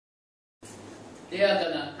第二个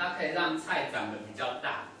呢，它可以让菜长得比较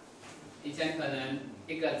大。以前可能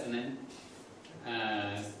一个只能，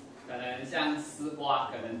可能像丝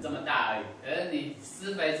瓜，可能这么大而已。可是你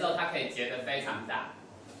施肥之后，它可以结得非常大。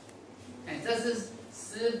这是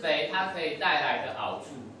施肥它可以带来的好处。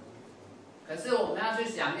可是我们要去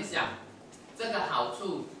想一想，这个好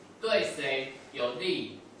处对谁有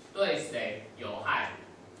利，对谁有害？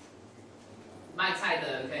卖菜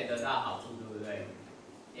的人可以得到好处，对不对？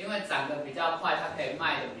因为长得比较快，它可以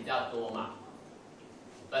卖的比较多嘛。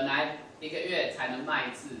本来1个月才能卖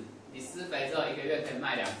1次，你施肥之后1个月可以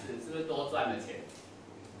卖2次，是不是多赚了钱？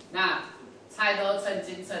那菜都称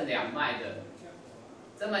斤称两卖的，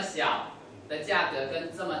这么小的价格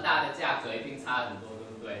跟这么大的价格一定差很多，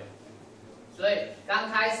对不对？所以刚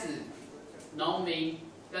开始农民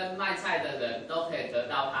跟卖菜的人都可以得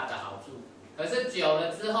到它的好处，可是久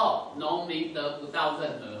了之后，农民得不到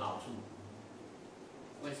任何好处。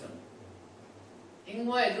为什么？因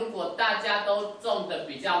为如果大家都种的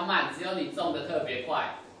比较慢，只有你种的特别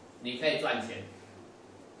快，你可以赚钱。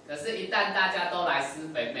可是，一旦大家都来施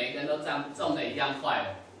肥，每个人都这样种的一样快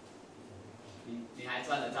了，你还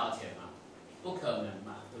赚得到钱吗？不可能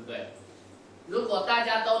嘛，对不对？如果大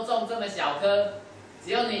家都种这么小颗，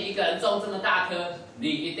只有你一个人种这么大颗，你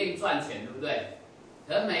一定赚钱，对不对？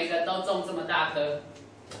可是每个人都种这么大颗，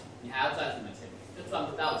你还要赚什么钱？就赚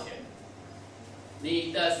不到钱。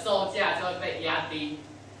你的售价就会被压低，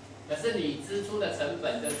可是你支出的成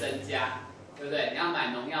本就增加，对不对？你要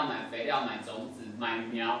买农药、买肥料、买种子、买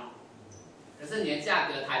苗，可是你的价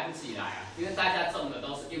格抬不起来啊，因为大家种的都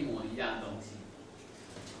是一模一样的东西。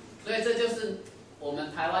所以这就是我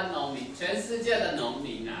们台湾农民，全世界的农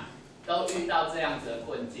民啊，都遇到这样子的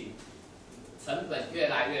困境，成本越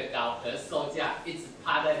来越高，可是售价一直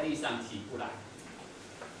趴在地上起不来，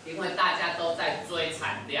因为大家都在追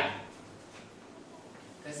产量。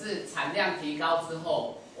可是产量提高之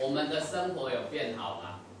后，我们的生活有变好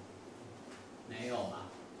吗？没有嘛。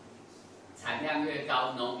产量越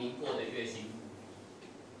高，农民过得越辛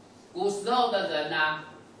苦。古时候的人啊，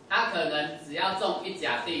他可能只要种1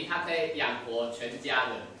甲地，他可以养活全家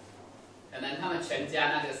人。可能他们全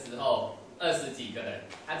家那个时候20几个人，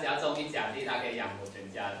他只要种1甲地，他可以养活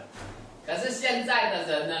全家人。可是现在的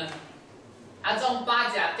人呢，他种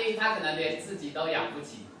8甲地，他可能连自己都养不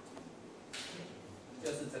起。就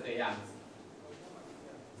是这个样子。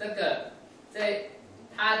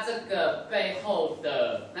它这个背后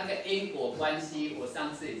的那个因果关系，我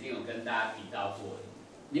上次已经有跟大家提到过了。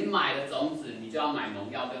你买了种子，你就要买农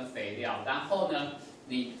药跟肥料，然后呢，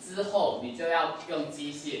你之后你就要用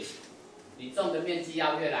机械，你种的面积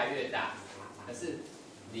要越来越大，可是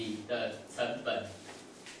你的成本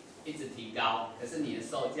一直提高，可是你的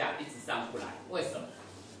售价一直上不来，为什么？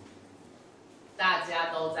大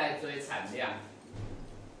家都在追产量。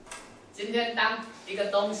今天当一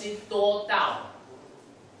个东西多到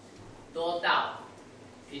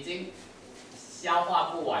已经消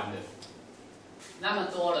化不完了，那么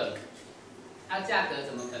多了，它价格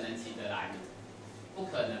怎么可能起得来呢？不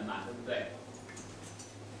可能嘛，对不对？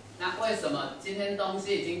那为什么今天东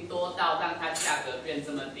西已经多到让它价格变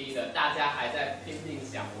这么低了，大家还在拼命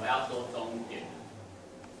想我要多种一点？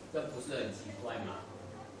这不是很奇怪吗？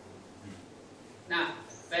那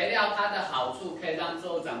肥料它的好处可以让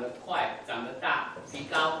作物长得快、长得大，提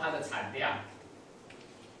高它的产量。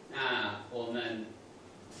那我们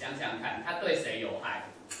想想看，它对谁有害？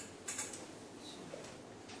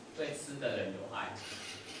对吃的人有害，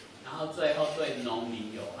然后最后对农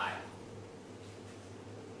民有害。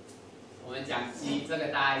我们讲鸡，这个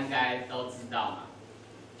大家应该都知道嘛。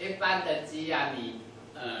一般的鸡啊，你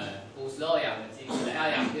古时候养的鸡可能要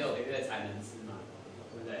养6个月才能吃嘛，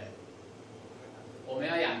对不对？我没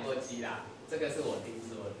有养过鸡啦，这个是我听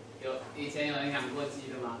说的。以前有人养过鸡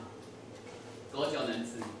的吗？多久能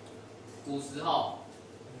吃？古时候。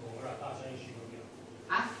我啦，大家也许有养。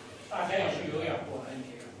啊？大家也许有养过，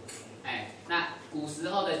那古时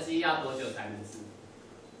候的鸡要多久才能吃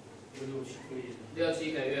6、7个月。6、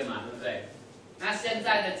7个月嘛，对不对？那现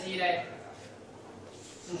在的鸡嘞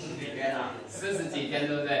？40几天啊？40几天，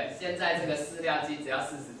对不对？现在这个饲料鸡只要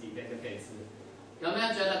40几天就可以吃。有没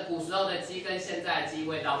有觉得古时候的鸡跟现在的鸡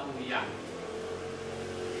味道不一样？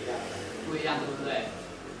不一样，对不对？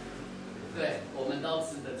对，我们都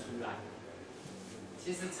吃得出来。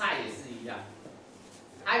其实菜也是一样，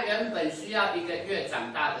它原本需要1个月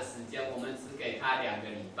长大的时间，我们只给它2个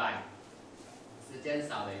礼拜，时间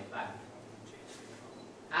少了一半，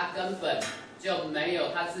它根本就没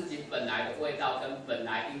有它自己本来的味道跟本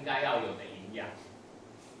来应该要有的营养。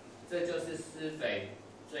这就是施肥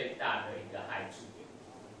最大的一个害处。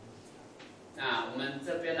那我们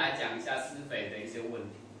这边来讲一下施肥的一些问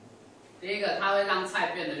题。第一个，它会让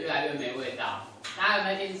菜变得越来越没味道。大家有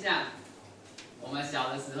没有印象？我们小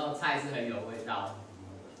的时候菜是很有味道的，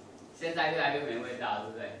现在越来越没味道，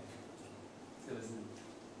对不对？是不是？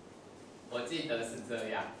我记得是这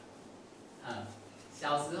样。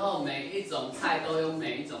小时候每一种菜都有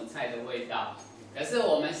每一种菜的味道，可是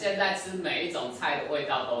我们现在吃每一种菜的味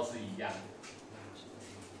道都是一样的，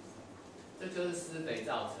这就是施肥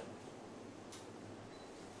造成。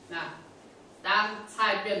那当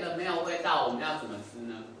菜变得没有味道，我们要怎么吃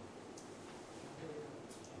呢？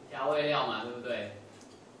调味料嘛，对不对？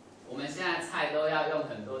我们现在菜都要用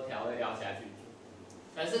很多调味料下去煮，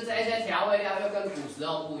可是这些调味料又跟古时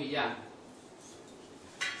候不一样。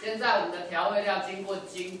现在我们的调味料经过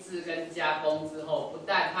精制跟加工之后，不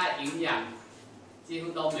但它营养几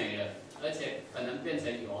乎都没了，而且可能变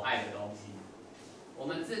成有害的东西。我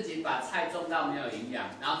们自己把菜种到没有营养，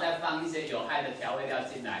然后再放一些有害的调味料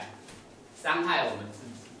进来，伤害我们自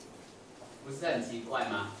己，不是很奇怪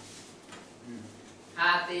吗？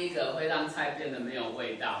它第一个会让菜变得没有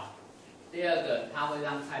味道，第二个它会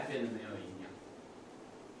让菜变得没有营养。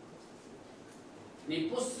你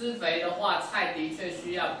不施肥的话，菜的确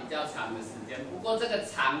需要比较长的时间，不过这个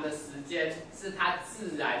长的时间是它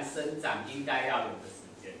自然生长应该要有的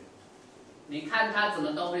时间。你看它怎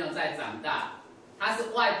么都没有在长大，它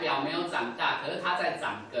是外表没有长大，可是它在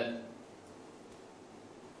长根。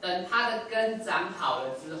等它的根长好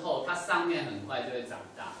了之后，它上面很快就会长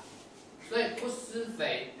大。所以不施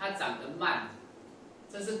肥，它长得慢，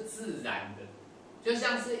这是自然的。就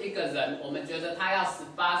像是一个人，我们觉得他要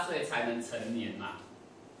18岁才能成年嘛？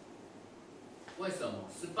为什么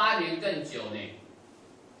？18年更久呢？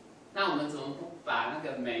那我们怎么不把那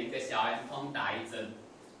个每一个小孩子通打一针，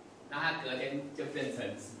让他隔天就变成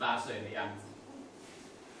18岁的样子？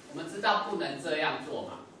我们知道不能这样做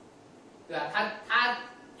嘛，对啊，他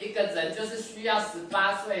一个人就是需要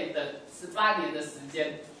18年的时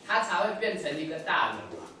间，他才会变成一个大人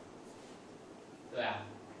嘛，对啊。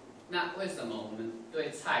那为什么我们对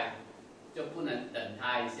菜就不能等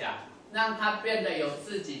它一下，让它变得有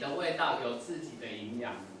自己的味道，有自己的营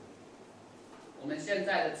养？我们现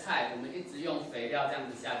在的菜，我们一直用肥料这样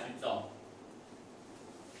子下去种，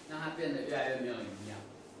让它变得越来越没有营养。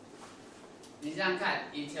你想想看，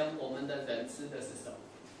以前我们的人吃的是什么？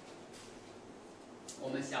我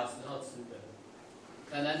们小时候吃的，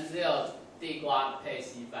可能只有地瓜配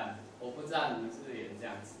稀饭。我不知道你们是不是也是这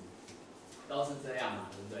样吃，都是这样嘛，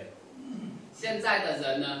对不对？现在的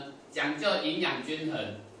人呢，讲究营养均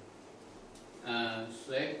衡，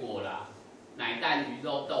水果啦、奶蛋鱼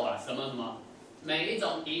肉豆啦，什么什么，每一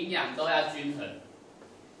种营养都要均衡。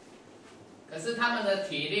可是他们的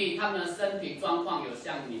体力、他们的身体状况有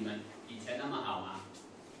像你们以前那么好吗？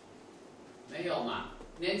没有嘛。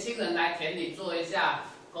年轻人来田里做一下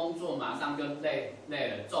工作，马上就累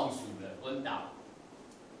了，中暑了，昏倒，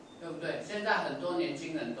对不对？现在很多年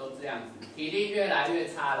轻人都这样子，体力越来越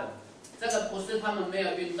差了。这个不是他们没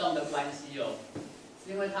有运动的关系哦，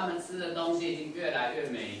是因为他们吃的东西已经越来越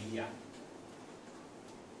没营养。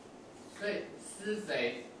所以施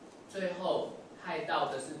肥最后害到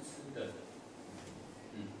的是吃的人。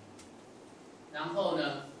然后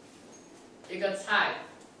呢，一个菜，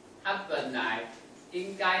它本来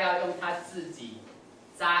应该要用它自己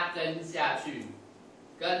扎根下去，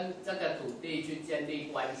跟这个土地去建立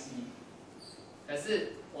关系。可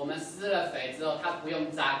是我们施了肥之后，它不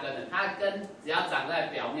用扎根了，它根只要长在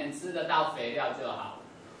表面，吃得到肥料就好。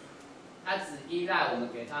它只依赖我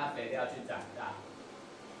们给它的肥料去长大，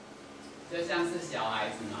就像是小孩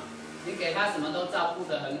子嘛，你给他什么都照顾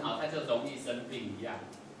得很好，他就容易生病一样。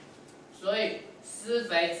所以施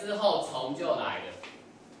肥之后，虫就来了。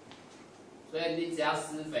所以你只要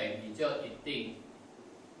施肥，你就一定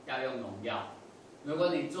要用农药。如果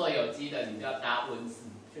你做有机的，你就要搭温室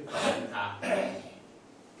去保护它。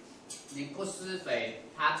你不施肥，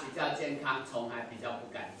它比较健康，虫还比较不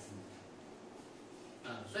敢吃。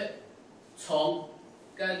所以虫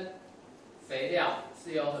跟肥料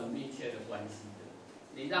是有很密切的关系的。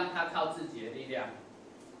你让它靠自己的力量，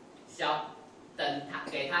等它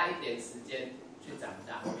给它一点时间去长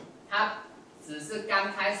大，它只是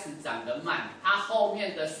刚开始长得慢，它后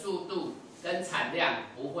面的速度跟产量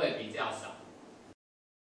不会比较少。